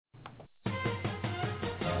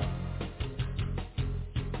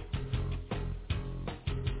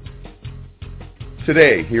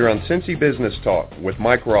Today, here on Cincy Business Talk with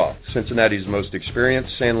Mike Roth, Cincinnati's most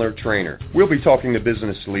experienced Sandler Trainer. We'll be talking to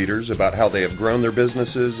business leaders about how they have grown their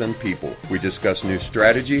businesses and people. We discuss new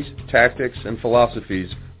strategies, tactics, and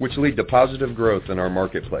philosophies which lead to positive growth in our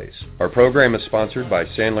marketplace. Our program is sponsored by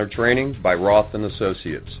Sandler Training by Roth &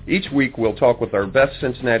 Associates. Each week, we'll talk with our best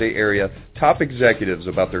Cincinnati area top executives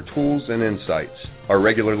about their tools and insights. Our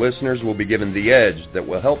regular listeners will be given the edge that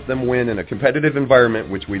will help them win in a competitive environment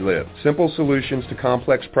which we live. Simple solutions to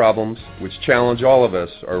complex problems, which challenge all of us,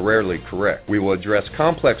 are rarely correct. We will address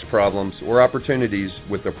complex problems or opportunities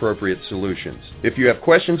with appropriate solutions. If you have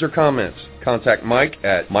questions or comments, contact Mike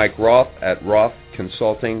at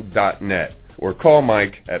mikeroth@rothconsulting.net or call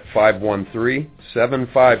Mike at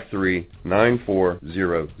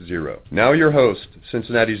 513-753-9400. Now your host,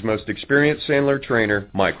 Cincinnati's most experienced Sandler Trainer,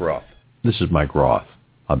 Mike Roth. This is Mike Roth.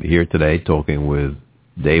 I'll be here today talking with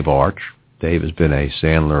Dave Arch. Dave has been a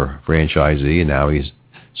Sandler franchisee, and now he's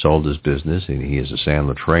sold his business, and he is a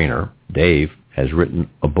Sandler trainer. Dave has written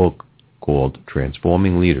a book called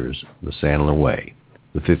Transforming Leaders the Sandler Way,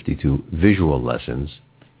 the 52 visual lessons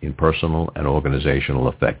in personal and organizational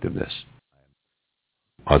effectiveness.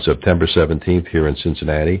 On September 17th here in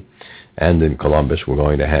Cincinnati and in Columbus, we're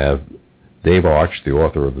going to have Dave Arch, the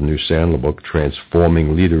author of the new Sandler book,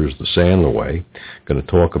 Transforming Leaders the Sandler Way, going to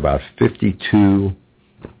talk about 52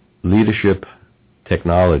 leadership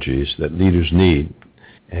technologies that leaders need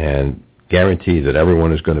and guarantee that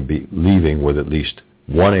everyone is going to be leaving with at least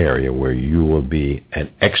one area where you will be an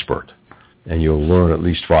expert, and you'll learn at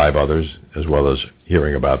least 5 others, as well as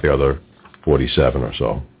hearing about the other 47 or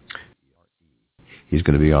so. He's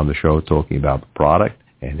going to be on the show talking about the product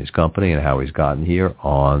and his company and how he's gotten here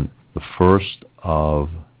on the 1st of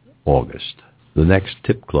August. The next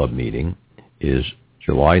Tip Club meeting is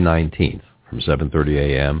July 19th from 7:30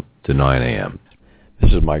 a.m. to 9 a.m.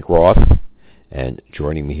 This is Mike Roth, and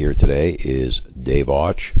joining me here today is Dave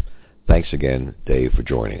Arch. Thanks again, Dave, for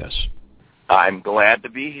joining us. I'm glad to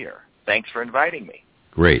be here. Thanks for inviting me.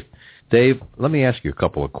 Great. Dave, let me ask you a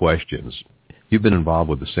couple of questions. You've been involved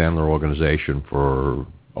with the Sandler organization for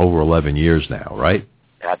over 11 years now, right?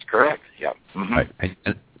 That's correct, yep. Mm-hmm. Right.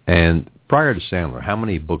 And prior to Sandler, how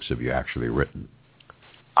many books have you actually written?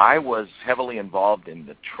 I was heavily involved in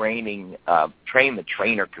the train the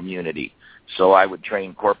trainer community. So I would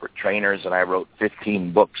train corporate trainers, and I wrote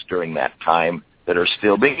 15 books during that time that are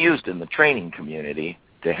still being used in the training community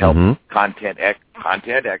to help content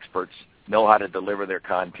experts know how to deliver their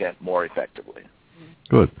content more effectively.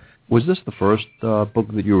 Good. Was this the first book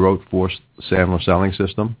that you wrote for Sandler Selling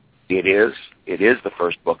System? It is. It is the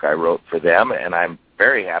first book I wrote for them, and I'm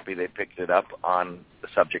very happy they picked it up on the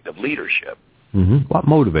subject of leadership. Mm-hmm. What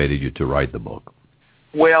motivated you to write the book?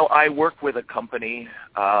 Well, I work with a company.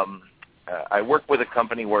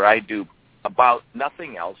 Where I do about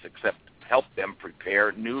nothing else except help them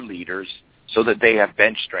prepare new leaders so that they have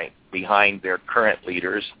bench strength behind their current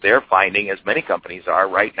leaders. They're finding, as many companies are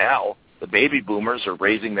right now, the baby boomers are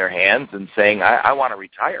raising their hands and saying, I want to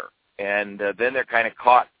retire. And then they're kind of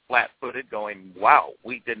caught flat-footed going, wow,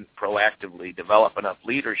 we didn't proactively develop enough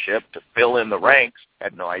leadership to fill in the ranks.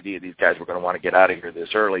 Had no idea these guys were going to want to get out of here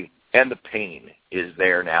this early. And the pain is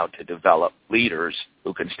there now to develop leaders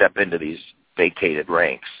who can step into these vacated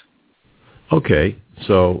ranks. Okay,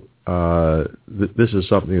 so this is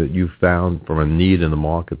something that you found from a need in the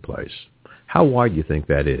marketplace. How wide do you think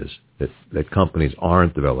that is, that companies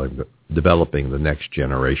aren't developing the next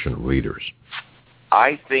generation of leaders?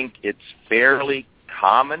 I think it's fairly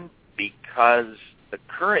common because the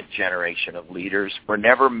current generation of leaders were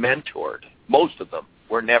never mentored. Most of them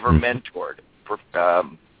were never mentored.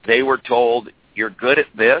 They were told, you're good at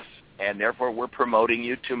this, and therefore we're promoting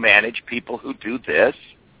you to manage people who do this,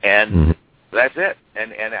 and that's it.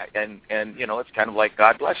 And you know, it's kind of like,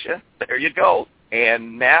 God bless you, there you go.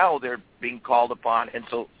 And now they're being called upon, and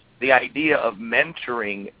so the idea of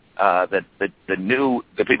mentoring the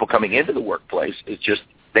people coming into the workplace is just,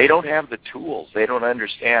 they don't have the tools. They don't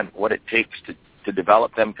understand what it takes to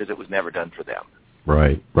develop them because it was never done for them.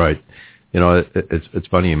 Right. You know, it's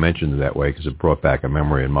funny you mentioned it that way because it brought back a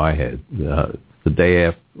memory in my head. The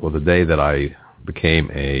day that I became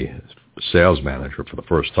a sales manager for the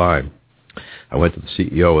first time, I went to the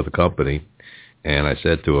CEO of the company, and I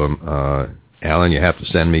said to him, Alan, you have to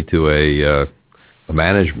send me to a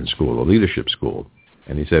management school, a leadership school.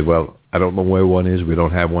 And he said, well, I don't know where one is. We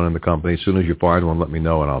don't have one in the company. As soon as you find one, let me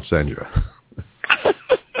know, and I'll send you.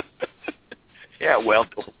 Yeah, well,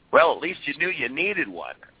 at least you knew you needed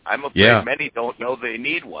one. I'm afraid many don't know they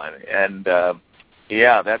need one, and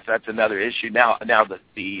that's another issue. Now the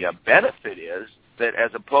benefit is that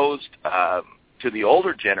as opposed to the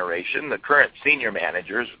older generation, the current senior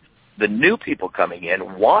managers, the new people coming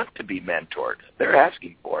in want to be mentored. They're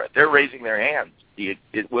asking for it. They're raising their hands.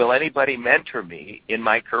 Will anybody mentor me in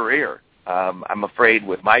my career? I'm afraid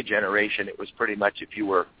with my generation, it was pretty much if you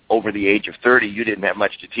were over the age of 30, you didn't have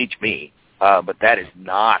much to teach me. But that is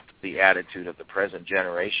not the attitude of the present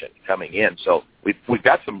generation coming in. So we've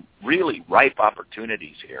got some really ripe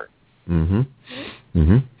opportunities here. Mm-hmm.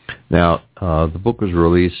 Mm-hmm. Now, the book was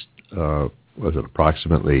released, was it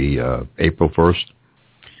approximately April 1st?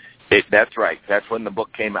 That's right. That's when the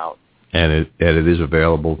book came out. And it is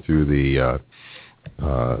available through the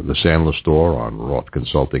Sandler store on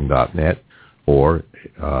rothconsulting.net or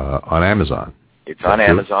on Amazon. It's on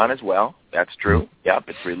Amazon as well. That's true. Yep,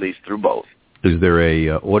 it's released through both. Is there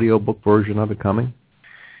a audiobook version of it coming?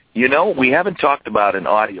 You know, we haven't talked about an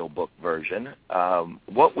audiobook version.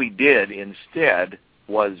 What we did instead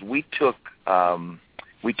was we took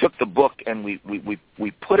the book and we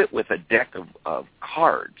put it with a deck of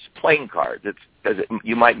cards, playing cards.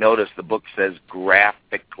 You might notice the book says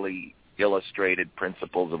graphically illustrated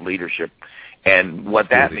principles of leadership, and what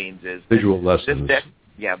that means is visual lessons.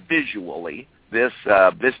 Visually, this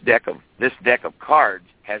deck of cards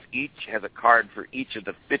has a card for each of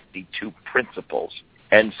the 52 principles.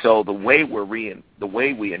 And so the way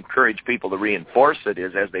we encourage people to reinforce it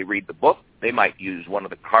is as they read the book, they might use one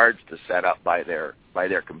of the cards to set up by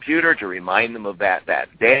their computer to remind them of that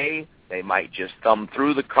day. They might just thumb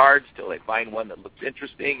through the cards till they find one that looks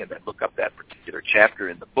interesting and then look up that particular chapter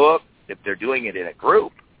in the book. If they're doing it in a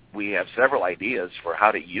group, we have several ideas for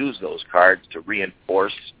how to use those cards to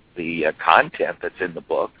reinforce the content that's in the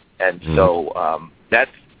book. And so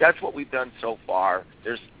that's what we've done so far.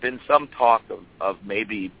 There's been some talk of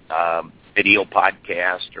maybe video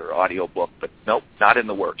podcast or audio book, but nope, not in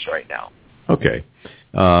the works right now. Okay.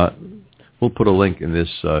 We'll put a link in this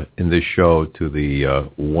show to the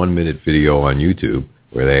 1-minute video on YouTube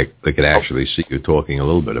where they can actually see you talking a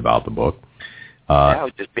little bit about the book. I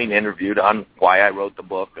was just being interviewed on why I wrote the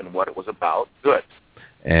book and what it was about. Good.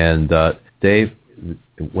 And Dave,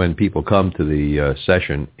 when people come to the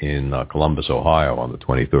session in Columbus, Ohio on the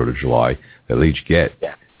 23rd of July, they'll each get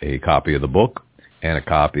a copy of the book and a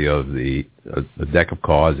copy of the deck of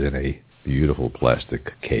cards in a beautiful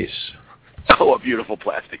plastic case. Oh, a beautiful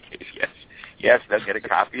plastic case, yes. Yes, they'll get a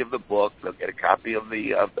copy of the book, they'll get a copy of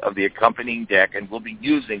the accompanying deck, and we'll be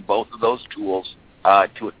using both of those tools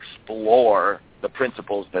to explore the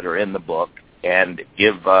principles that are in the book and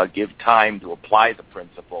give time to apply the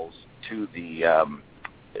principles to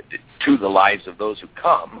the lives of those who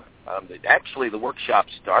come. Actually, the workshop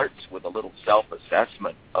starts with a little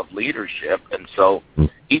self-assessment of leadership, and so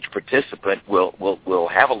each participant will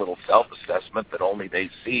have a little self-assessment that only they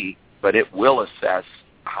see, but it will assess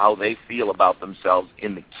how they feel about themselves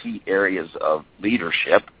in the key areas of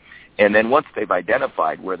leadership. And then once they've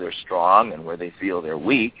identified where they're strong and where they feel they're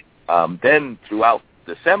weak, then throughout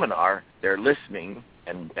the seminar, they're listening,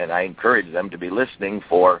 and I encourage them to be listening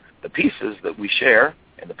for the pieces that we share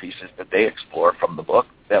and the pieces that they explore from the book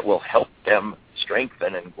that will help them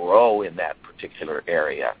strengthen and grow in that particular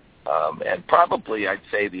area. And probably I'd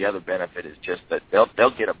say the other benefit is just that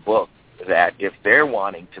they'll get a book that if they're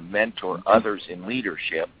wanting to mentor others in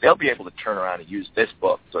leadership, they'll be able to turn around and use this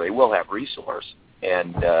book, so they will have resource.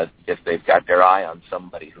 And if they've got their eye on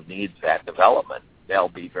somebody who needs that development, they'll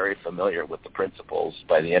be very familiar with the principles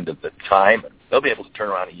by the end of the time, and they'll be able to turn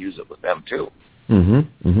around and use it with them too.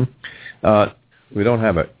 Mm-hmm. Mm-hmm. We don't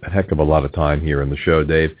have a heck of a lot of time here in the show,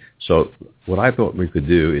 Dave. So what I thought we could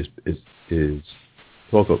do is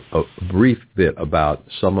talk a brief bit about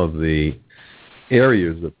some of the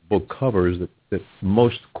areas that the book covers that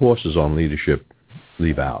most courses on leadership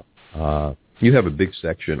leave out. You have a big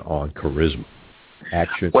section on charisma,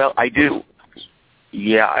 action. Well, I do.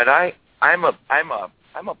 Yeah, and I'm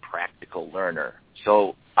a practical learner,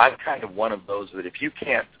 so I'm kind of one of those that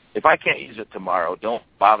if I can't use it tomorrow, don't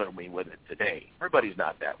bother me with it today. Everybody's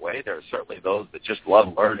not that way. There are certainly those that just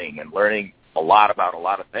love learning and learning a lot about a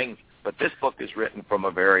lot of things. But this book is written from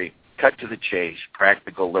a very cut-to-the-chase,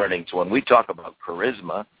 practical learning. So when we talk about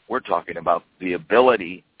charisma, we're talking about the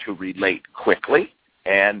ability to relate quickly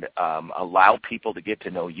and allow people to get to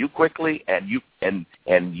know you quickly, and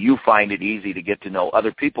you find it easy to get to know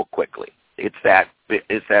other people quickly. It's that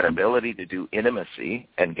ability to do intimacy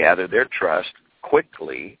and gather their trust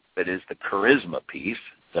quickly that is the charisma piece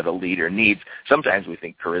that a leader needs. Sometimes we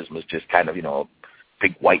think charisma is just kind of, a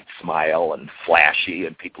big white smile and flashy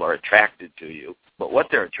and people are attracted to you. But what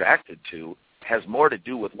they're attracted to has more to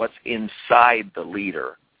do with what's inside the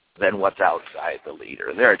leader than what's outside the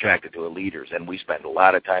leader. They're attracted to the leaders, and we spend a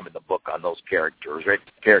lot of time in the book on those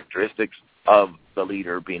characteristics. of the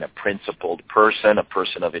leader being a principled person, a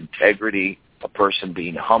person of integrity, a person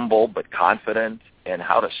being humble but confident, and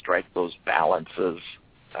how to strike those balances.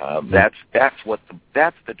 That's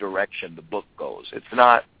the direction the book goes. It's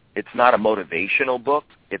not a motivational book.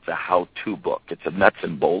 It's a how-to book. It's a nuts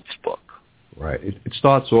and bolts book. Right. It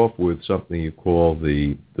starts off with something you call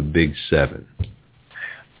the Big Seven.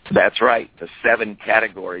 That's right. The 7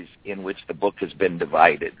 categories in which the book has been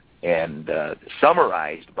divided, and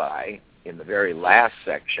summarized by, in the very last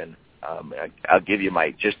section, I'll give you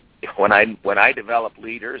when I develop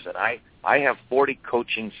leaders, and I have 40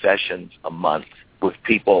 coaching sessions a month with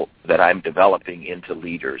people that I'm developing into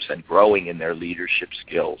leaders and growing in their leadership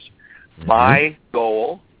skills. Mm-hmm. My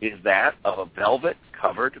goal is that of a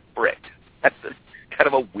velvet-covered brick. That's kind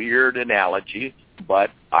of a weird analogy,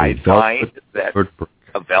 but I find that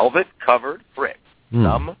a velvet-covered brick.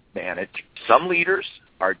 Some leaders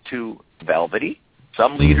are too velvety.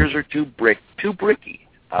 Some leaders are too bricky.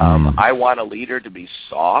 I want a leader to be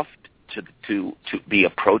soft, to be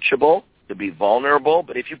approachable, to be vulnerable.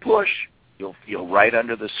 But if you push, you'll feel right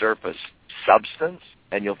under the surface substance,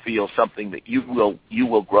 and you'll feel something that you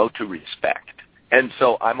will grow to respect. And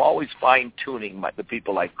so I'm always fine-tuning the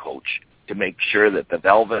people I coach to make sure that the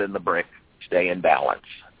velvet and the brick stay in balance.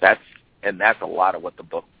 That's a lot of what the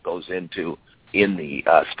book goes into in the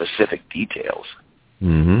specific details.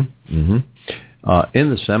 Mm-hmm. Mm-hmm. In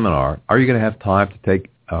the seminar, are you going to have time to take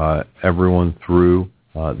everyone through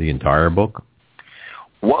the entire book?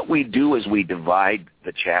 What we do is we divide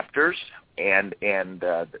the chapters, and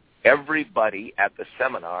everybody at the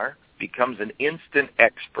seminar becomes an instant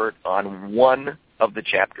expert on one of the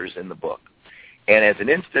chapters in the book. And as an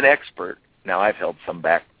instant expert, now I've held some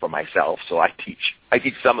back for myself, so I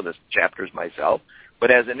teach some of the chapters myself. But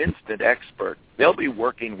as an instant expert, they'll be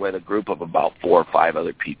working with a group of about 4 or 5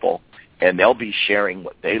 other people, and they'll be sharing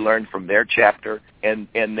what they learned from their chapter. And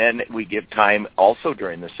then we give time also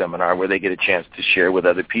during the seminar where they get a chance to share with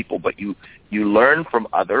other people. But you learn from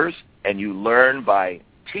others, and you learn by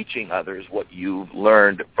teaching others what you've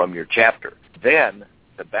learned from your chapter. Then,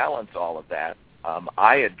 to balance all of that,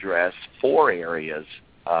 I address 4 areas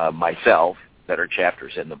myself that are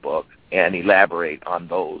chapters in the book and elaborate on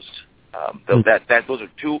those. Those are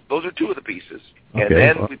two of the pieces. Okay.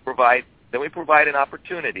 And then we provide an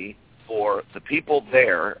opportunity for the people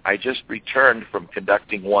there. I just returned from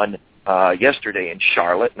conducting one yesterday in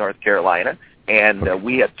Charlotte, North Carolina, and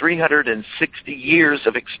we had 360 years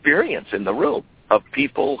of experience in the room of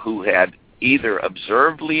people who had either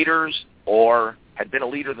observed leaders or had been a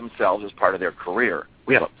leader themselves as part of their career.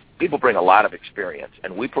 People bring a lot of experience,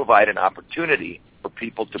 and we provide an opportunity for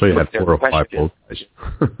people to put their questions.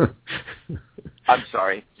 I'm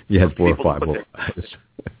sorry. You had 4 or 5 guys.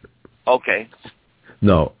 Okay.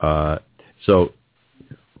 No. So,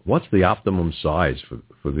 what's the optimum size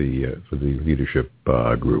for the leadership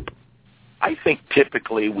group? I think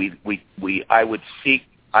typically I would seek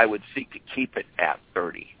to keep it at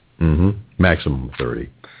 30. Mm-hmm. Maximum 30.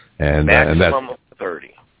 Maximum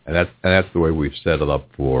 30. And that's the way we've set it up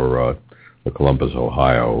for the Columbus,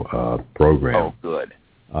 Ohio program. Oh, good.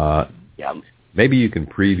 Yeah. Maybe you can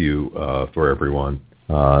preview for everyone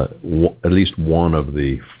at least one of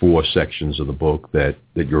the 4 sections of the book that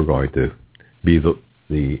you're going to be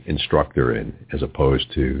the instructor in, as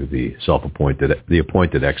opposed to the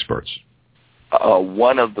appointed experts.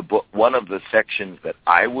 One of the sections that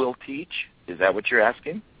I will teach. Is that what you're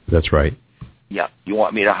asking? That's right. Yeah, you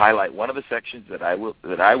want me to highlight one of the sections that I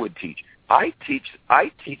would teach? I teach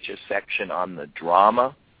a section on the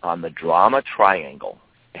drama triangle,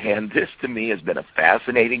 and this to me has been a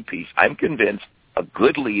fascinating piece. I'm convinced a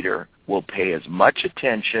good leader will pay as much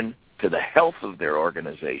attention to the health of their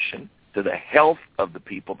organization, to the health of the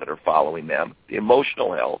people that are following them, the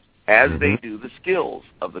emotional health, as they do the skills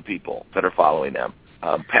of the people that are following them.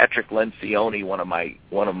 Patrick Lencioni, one of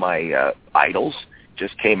my idols,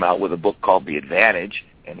 just came out with a book called The Advantage,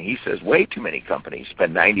 and he says way too many companies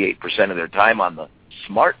spend 98% of their time on the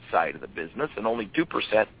smart side of the business and only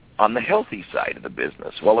 2% on the healthy side of the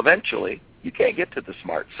business. Well, eventually, you can't get to the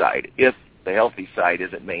smart side if the healthy side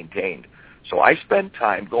isn't maintained. So I spend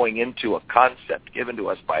time going into a concept given to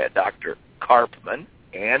us by a Dr. Karpman,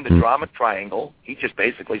 and the drama triangle. He just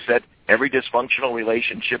basically said every dysfunctional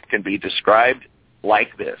relationship can be described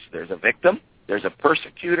like this. There's a victim, there's a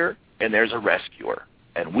persecutor, and there's a rescuer.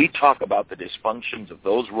 And we talk about the dysfunctions of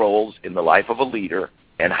those roles in the life of a leader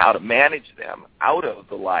and how to manage them out of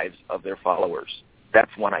the lives of their followers.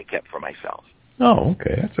 That's one I kept for myself. Oh,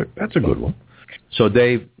 okay. That's a good one. So,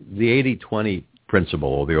 Dave, the 80-20 principle,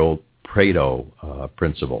 or the old Pareto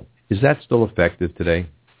principle, is that still effective today?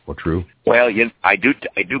 or true? Well, I do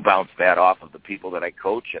bounce that off of the people that I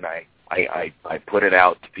coach, and I put it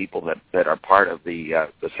out to people that are part of the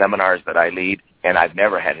seminars that I lead, and I've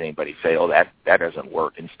never had anybody say, oh, that doesn't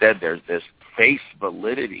work. Instead, there's this face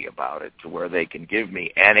validity about it to where they can give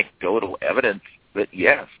me anecdotal evidence that,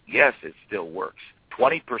 yes, it still works.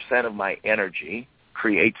 20% of my energy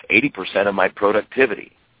creates 80% of my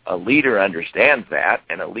productivity. A leader understands that,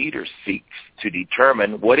 and a leader seeks to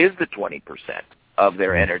determine what is the 20% of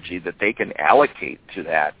their energy that they can allocate to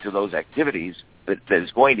those activities that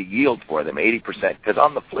is going to yield for them 80%. Because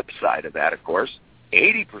on the flip side of that, of course,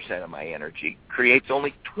 80% of my energy creates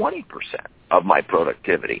only 20% of my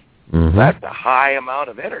productivity. Mm-hmm. That's a high amount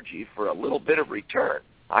of energy for a little bit of return.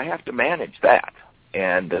 I have to manage that.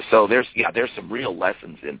 And so there's some real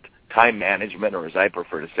lessons in time management, or as I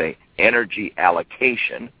prefer to say, energy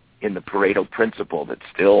allocation in the Pareto principle that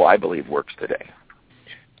still, I believe, works today.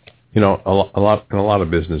 You know, a lot of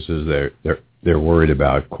businesses, they're worried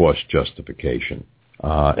about cost justification.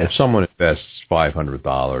 If someone invests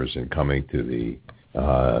 $500 in coming to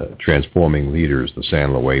the Transforming Leaders, the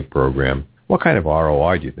Sandler Way program, what kind of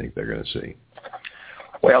ROI do you think they're going to see?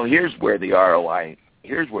 Well, here's where the ROI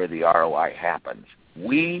happens.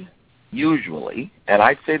 We usually, and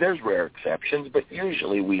I'd say there's rare exceptions, but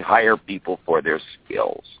usually we hire people for their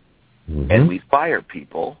skills. Mm-hmm. And we fire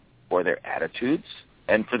people for their attitudes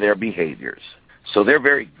and for their behaviors. So they're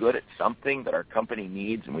very good at something that our company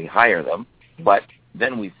needs, and we hire them, but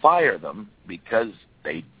then we fire them because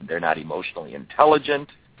they're not emotionally intelligent,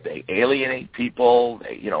 they alienate people,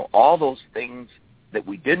 all those things that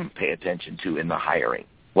we didn't pay attention to in the hiring.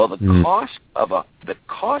 Well, the cost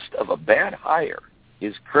of a bad hire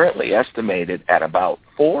is currently estimated at about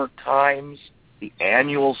 4 times the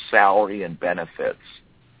annual salary and benefits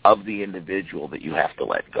of the individual that you have to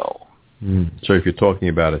let go. So if you're talking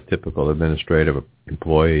about a typical administrative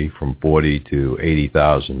employee from $40,000 to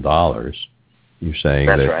 $80,000, you're saying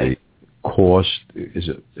That's that right. the cost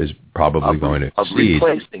is probably going to exceed. Of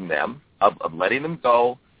replacing them, of letting them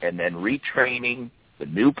go, and then retraining the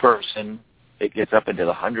new person. It gets up into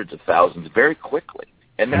the hundreds of thousands very quickly.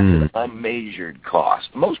 And that's an unmeasured cost.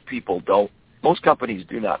 Most companies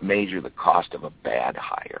do not measure the cost of a bad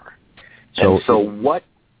hire.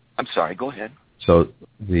 I'm sorry, go ahead. So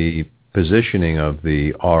the positioning of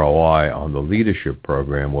the ROI on the leadership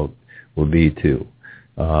program will be to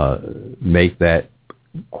make that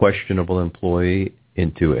questionable employee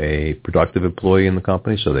into a productive employee in the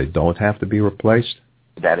company so they don't have to be replaced?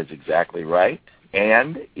 That is exactly right.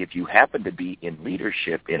 And if you happen to be in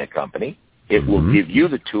leadership in a company, it will give you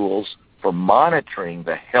the tools for monitoring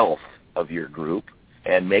the health of your group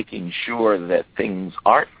and making sure that things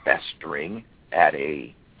aren't festering at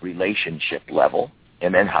a relationship level,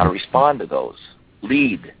 and then how to respond to those.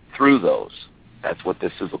 Lead through those. That's what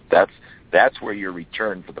this is. That's where your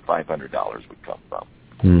return for the $500 would come from.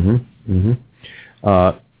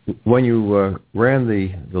 When you ran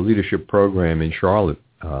the leadership program in Charlotte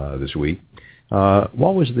this week,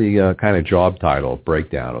 what was the kind of job title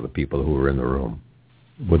breakdown of the people who were in the room?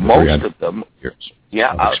 Most of them,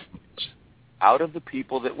 out of the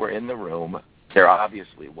people that were in the room, there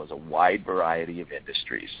obviously was a wide variety of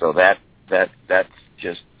industries. So that's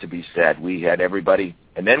just to be said. We had everybody,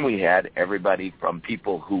 and then we had everybody from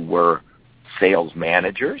people who were sales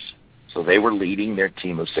managers, so they were leading their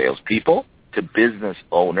team of salespeople, to business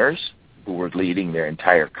owners who were leading their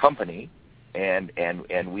entire company, and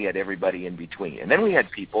we had everybody in between. And then we had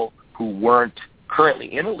people who weren't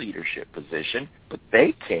currently in a leadership position, but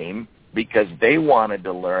they came because they wanted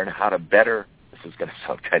to learn how to better, this is going to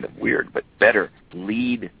sound kind of weird, but better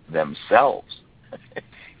lead themselves.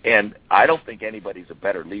 And I don't think anybody's a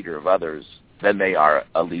better leader of others than they are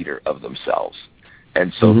a leader of themselves.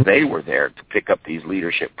 And so they were there to pick up these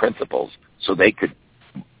leadership principles so they could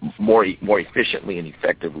more efficiently and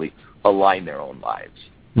effectively align their own lives.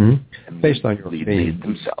 And based on your lead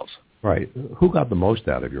themselves. Right. Who got the most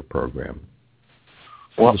out of your program?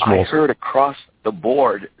 Well, I heard across the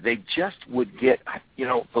board, they just would get,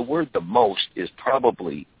 the word the most is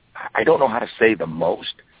probably, I don't know how to say the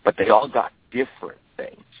most, but they all got different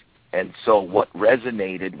things. And so what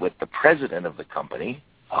resonated with the president of the company,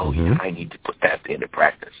 I need to put that into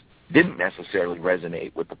practice, didn't necessarily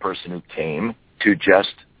resonate with the person who came to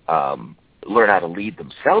just learn how to lead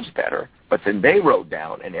themselves better, but then they wrote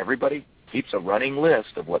down, and everybody keeps a running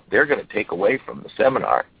list of what they're going to take away from the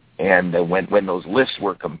seminar. And when those lists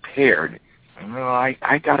were compared,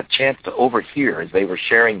 I got a chance to overhear as they were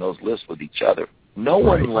sharing those lists with each other. No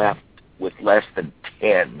one left with less than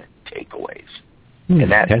 10 takeaways.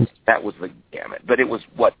 And that was the gamut. But it was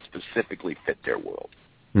what specifically fit their world.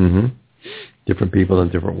 Did different people in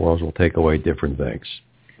different worlds will take away different things.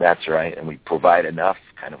 That's right, and we provide enough,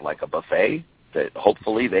 kind of like a buffet, that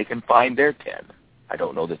hopefully they can find their 10. I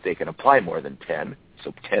don't know that they can apply more than 10,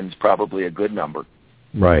 so 10's probably a good number.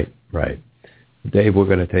 Right. Dave, we're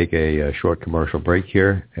going to take a short commercial break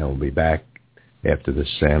here, and we'll be back after the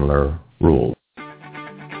Sandler rule.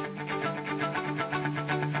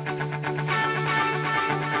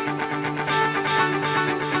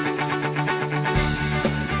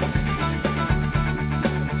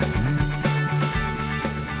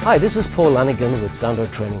 Hi, this is Paul Lanigan with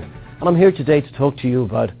Sandler Training, and I'm here today to talk to you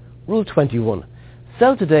about Rule 21.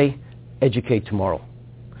 Sell today, educate tomorrow.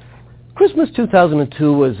 Christmas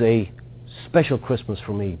 2002 was a special Christmas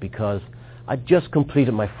for me because I just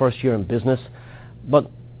completed my first year in business, but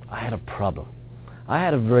I had a problem. I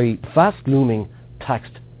had a very fast-looming tax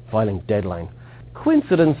filing deadline.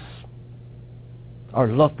 Coincidence or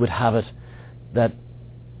luck would have it that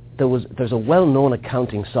there's a well-known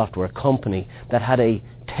accounting software company that had a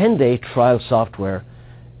 10-day trial software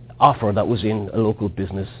offer that was in a local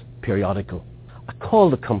business periodical. I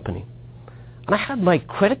called the company, and I had my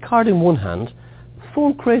credit card in one hand,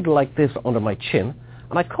 phone cradle like this under my chin,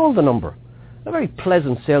 and I called the number. A very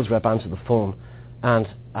pleasant sales rep answered the phone and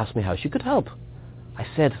asked me how she could help. I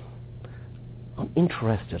said, I'm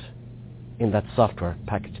interested in that software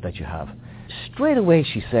package that you have. Straight away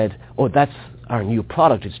she said, oh, that's our new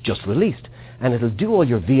product, it's just released, and it'll do all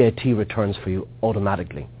your VAT returns for you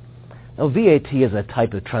automatically. Now, VAT is a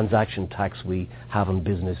type of transaction tax we have in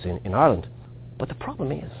business in Ireland. But the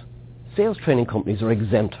problem is, sales training companies are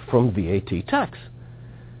exempt from VAT tax.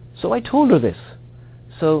 So I told her this.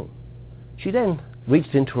 So she then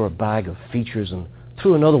reached into her bag of features and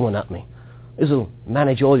threw another one at me. This'll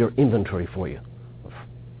manage all your inventory for you. Of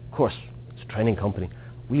course, it's a training company.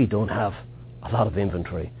 We don't have a lot of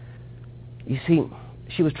inventory. You see,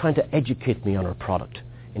 she was trying to educate me on her product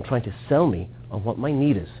and trying to sell me on what my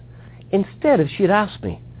need is. Instead, if she had asked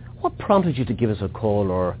me, what prompted you to give us a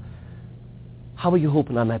call, or how are you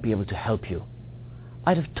hoping I might be able to help you,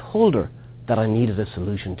 I'd have told her that I needed a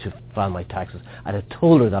solution to file my taxes. I'd have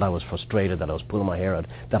told her that I was frustrated, that I was pulling my hair out,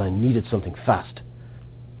 that I needed something fast.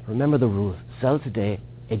 Remember the rule, sell today,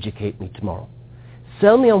 educate me tomorrow.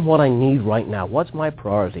 Sell me on what I need right now, what's my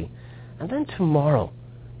priority, and then tomorrow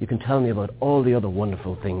you can tell me about all the other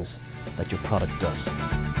wonderful things that your product does.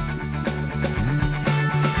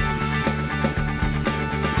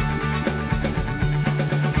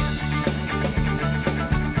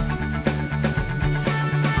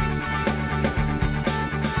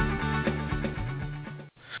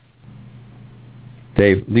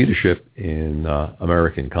 Dave, leadership in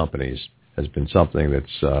American companies has been something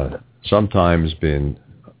that's sometimes been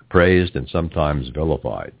praised and sometimes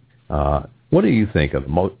vilified. What do you think of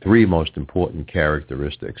three most important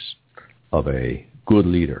characteristics of a good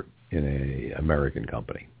leader in an American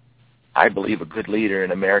company? I believe a good leader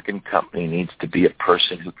in an American company needs to be a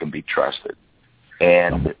person who can be trusted.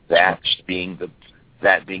 And that being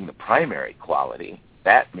the primary quality,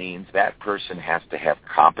 that means that person has to have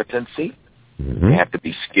competency. Mm-hmm. They have to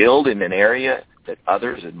be skilled in an area that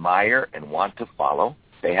others admire and want to follow.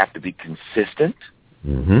 They have to be consistent.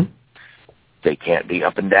 Mm-hmm. They can't be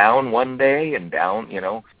up and down one day and down,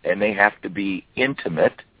 and they have to be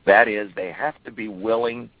intimate. That is, they have to be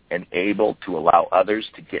willing and able to allow others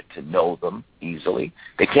to get to know them easily.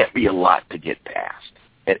 They can't be a lot to get past.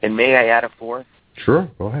 And may I add a fourth? Sure,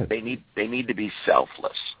 go ahead. They need to be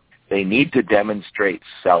selfless. They need to demonstrate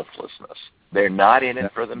selflessness. They're not in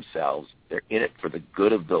it for themselves. They're in it for the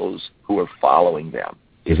good of those who are following them.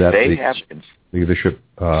 Is that the leadership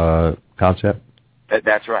concept?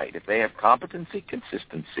 That's right. If they have competency,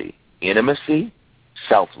 consistency, intimacy,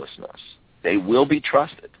 selflessness, they will be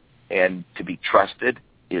trusted. And to be trusted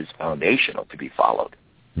is foundational to be followed.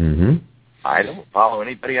 Mm-hmm. I don't follow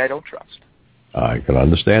anybody I don't trust. I can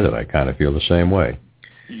understand it. I kind of feel the same way.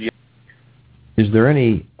 Yeah. Is there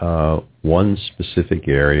any one specific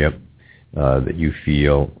area that you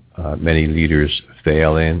feel many leaders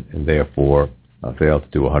fail in and therefore fail to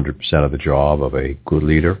do 100% of the job of a good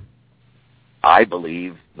leader? I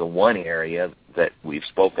believe the one area that we've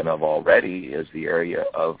spoken of already is the area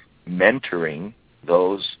of mentoring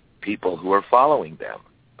those people who are following them.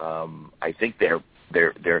 I think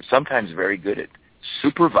they're sometimes very good at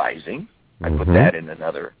supervising. I put that in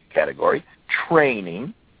another category.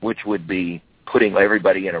 Training, which would be putting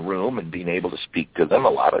everybody in a room and being able to speak to them. A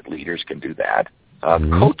lot of leaders can do that.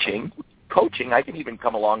 Coaching, I can even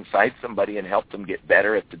come alongside somebody and help them get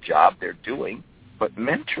better at the job they're doing. But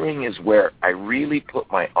mentoring is where I really put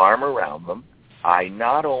my arm around them. I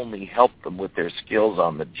not only help them with their skills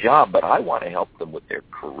on the job, but I want to help them with their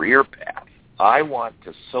career path. I want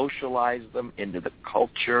to socialize them into the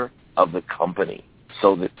culture of the company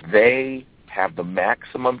so that they have the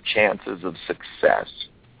maximum chances of success.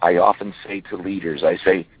 I often say to leaders, I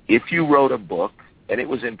say, if you wrote a book and it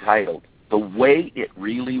was entitled The Way It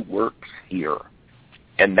Really Works Here,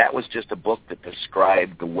 and that was just a book that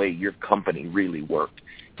described the way your company really worked,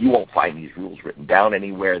 you won't find these rules written down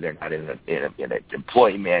anywhere. They're not in an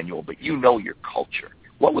employee manual, but you know your culture.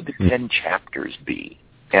 What would the 10 chapters be?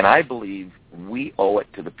 And I believe we owe it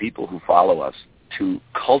to the people who follow us to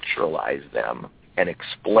culturalize them and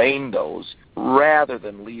explain those rather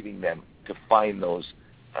than leaving them to find those,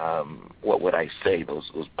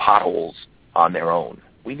 those potholes on their own.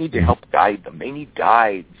 We need to help guide them. They need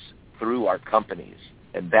guides through our companies.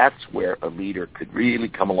 And that's where a leader could really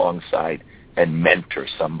come alongside and mentor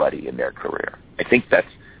somebody in their career. I think that's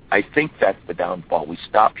the downfall. We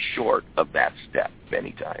stop short of that step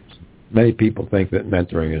many times. Many people think that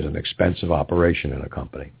mentoring is an expensive operation in a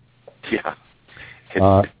company. Yeah,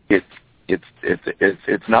 it's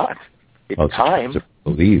not. It's time. To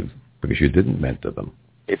believe because you didn't mentor them.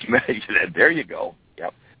 There you go.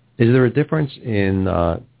 Yep. Is there a difference in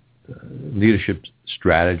leadership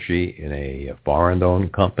strategy in a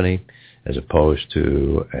foreign-owned company as opposed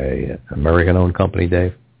to a American-owned company,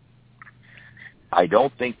 Dave? I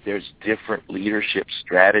don't think there's different leadership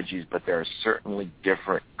strategies, but there are certainly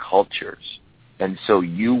different cultures. And so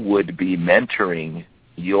you would be mentoring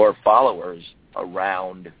your followers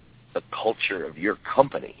around the culture of your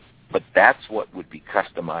company, but that's what would be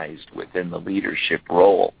customized within the leadership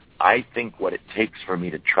role. I think what it takes for me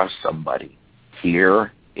to trust somebody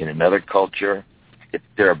here in another culture,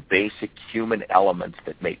 there are basic human elements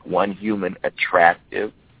that make one human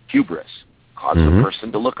attractive. Hubris causes a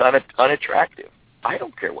person to look unattractive. I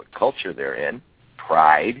don't care what culture they're in.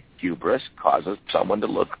 Pride, hubris, causes someone to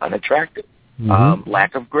look unattractive.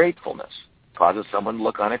 Lack of gratefulness causes someone to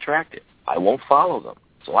look unattractive. I won't follow them.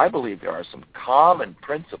 So I believe there are some common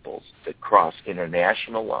principles that cross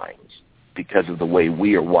international lines because of the way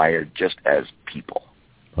we are wired just as people.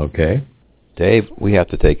 Okay. Dave, we have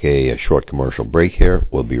to take a short commercial break here.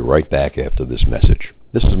 We'll be right back after this message.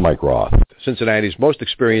 This is Mike Roth, Cincinnati's most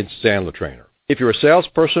experienced Sandler Trainer. If you're a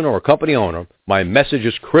salesperson or a company owner, my message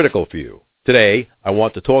is critical for you. Today, I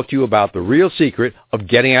want to talk to you about the real secret of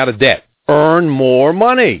getting out of debt. Earn more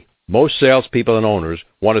money. Most salespeople and owners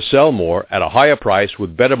want to sell more at a higher price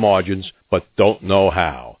with better margins, but don't know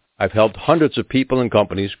how. I've helped hundreds of people and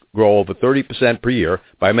companies grow over 30% per year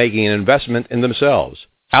by making an investment in themselves.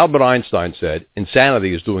 Albert Einstein said,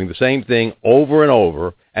 insanity is doing the same thing over and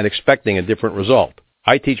over and expecting a different result.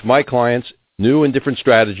 I teach my clients new and different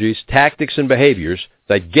strategies, tactics, and behaviors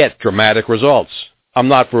that get dramatic results. I'm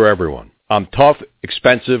not for everyone. I'm tough,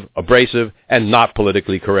 expensive, abrasive, and not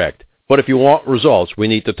politically correct. But if you want results, we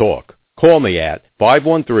need to talk. Call me at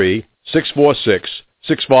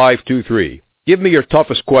 513-646-6523. Give me your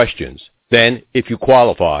toughest questions. Then, if you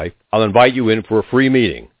qualify, I'll invite you in for a free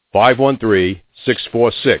meeting.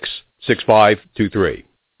 513-646-6523.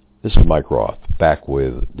 This is Mike Roth, back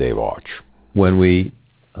with Dave Arch. When we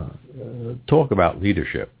talk about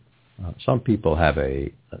leadership, some people have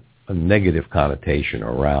a negative connotation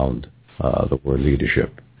around the word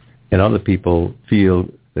leadership. And other people feel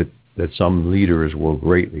that some leaders were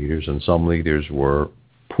great leaders and some leaders were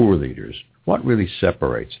poor leaders. What really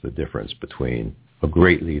separates the difference between a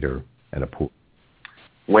great leader and a poor?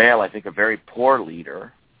 Well, I think a very poor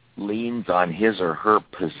leader leans on his or her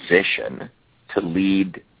position to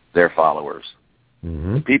lead their followers.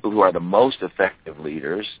 Mm-hmm. The people who are the most effective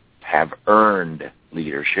leaders have earned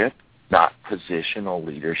leadership, not positional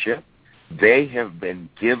leadership. They have been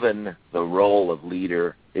given the role of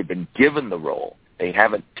leader. They've been given the role. They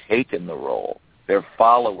haven't taken the role. Their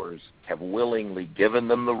followers have willingly given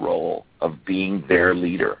them the role of being their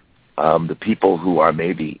leader. The people who are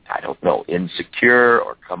maybe, insecure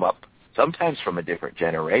or come up sometimes from a different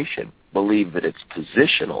generation believe that it's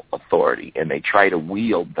positional authority, and they try to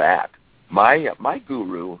wield that. My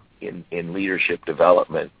guru in leadership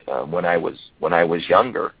development when I was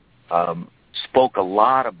younger spoke a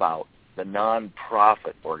lot about the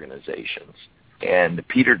nonprofit organizations. And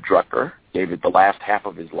Peter Drucker gave the last half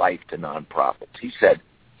of his life to nonprofits. He said,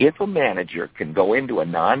 if a manager can go into a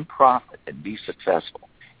nonprofit and be successful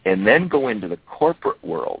and then go into the corporate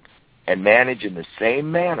world and manage in the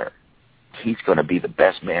same manner, he's going to be the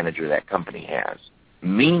best manager that company has.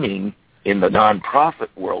 Meaning, in the nonprofit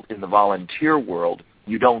world, in the volunteer world,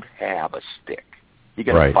 you don't have a stick. You're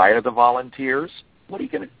going to fire the volunteers? What are you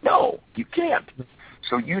going to? No, you can't.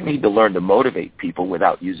 So you need to learn to motivate people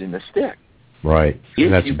without using the stick. Right.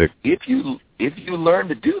 If you learn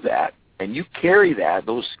to do that, and you carry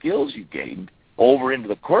those skills you gained over into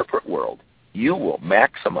the corporate world, you will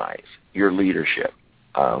maximize your leadership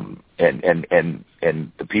and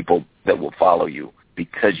the people that will follow you,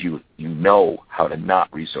 because you know how to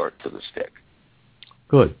not resort to the stick.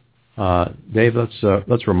 Good. Dave,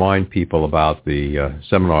 let's remind people about the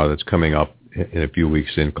seminar that's coming up in a few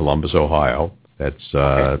weeks in Columbus, Ohio.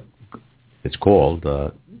 That's it's called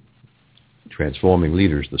Transforming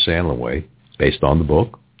Leaders the Sandler Way, based on the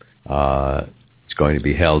book. It's going to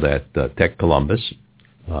be held at Tech Columbus.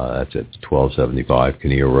 That's at 1275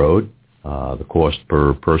 Kinnear Road. The cost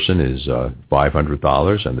per person is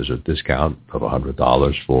 $500, and there's a discount of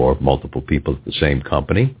 $100 for multiple people at the same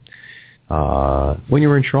company. When you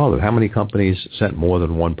were in Charlotte, how many companies sent more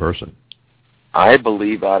than one person? I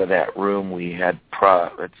believe out of that room we had,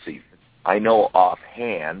 let's see, I know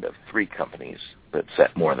offhand of 3 companies that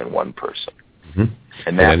sent more than one person. Mm-hmm.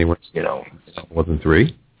 And that, anyone, more than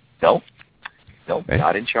 3? No, okay.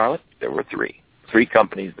 Not in Charlotte. There were 3. 3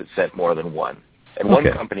 companies that sent more than one. And one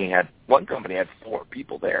company had 4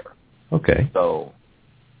 people there. Okay. So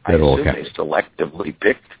I assume they selectively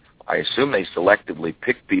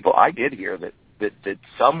picked people. I did hear that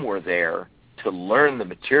some were there to learn the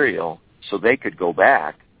material so they could go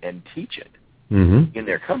back and teach it in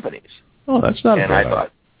their companies. Oh, that's not and bad. I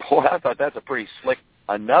thought that's a pretty slick,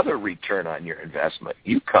 another return on your investment.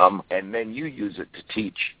 You come and then you use it to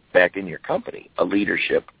teach back in your company a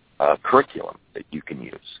leadership curriculum that you can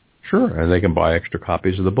use. Sure, and they can buy extra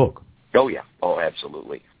copies of the book. Oh yeah, oh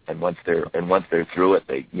absolutely. And once they're through it,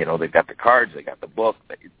 they've got the cards, they got the book.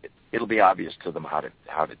 It'll be obvious to them how to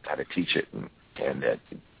teach it, and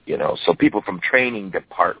so people from training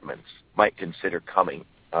departments might consider coming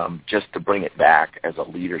just to bring it back as a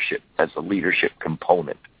leadership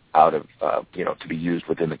component out of to be used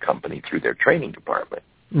within the company through their training department.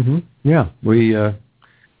 Mm-hmm. Yeah, we're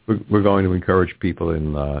going to encourage people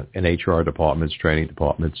in HR departments, training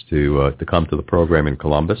departments to come to the program in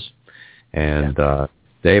Columbus. And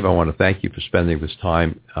Dave, I want to thank you for spending this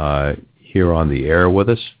time here on the air with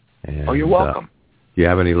us. And, you're welcome. Do you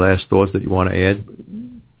have any last thoughts that you want to add?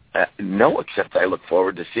 No, except I look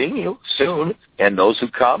forward to seeing you soon, and those who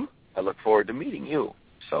come, I look forward to meeting you.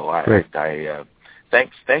 So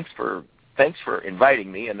thanks for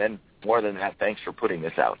inviting me, and then more than that, thanks for putting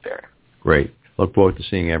this out there. Great. Look forward to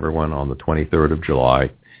seeing everyone on the 23rd of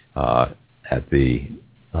July at the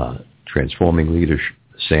Transforming Leaders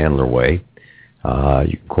Sandler Way.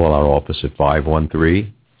 You can call our office at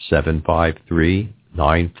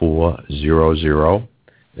 513-753-9400,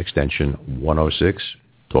 extension 106.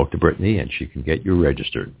 Talk to Brittany, and she can get you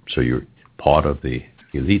registered so you're part of the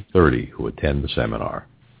Elite 30 who attend the seminar.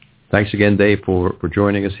 Thanks again, Dave, for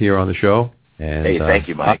joining us here on the show. And, hey, thank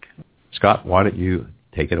you, Mike. Scott, why don't you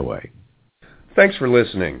take it away? Thanks for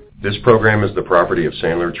listening. This program is the property of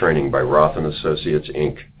Sandler Training by Roth & Associates,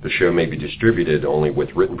 Inc. The show may be distributed only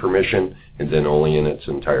with written permission and then only in its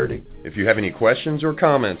entirety. If you have any questions or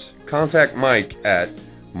comments, contact Mike at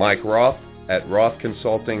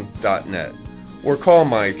mikeroth@rothconsulting.net or call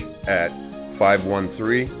Mike at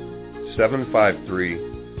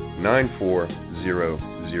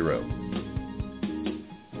 513-753-9400.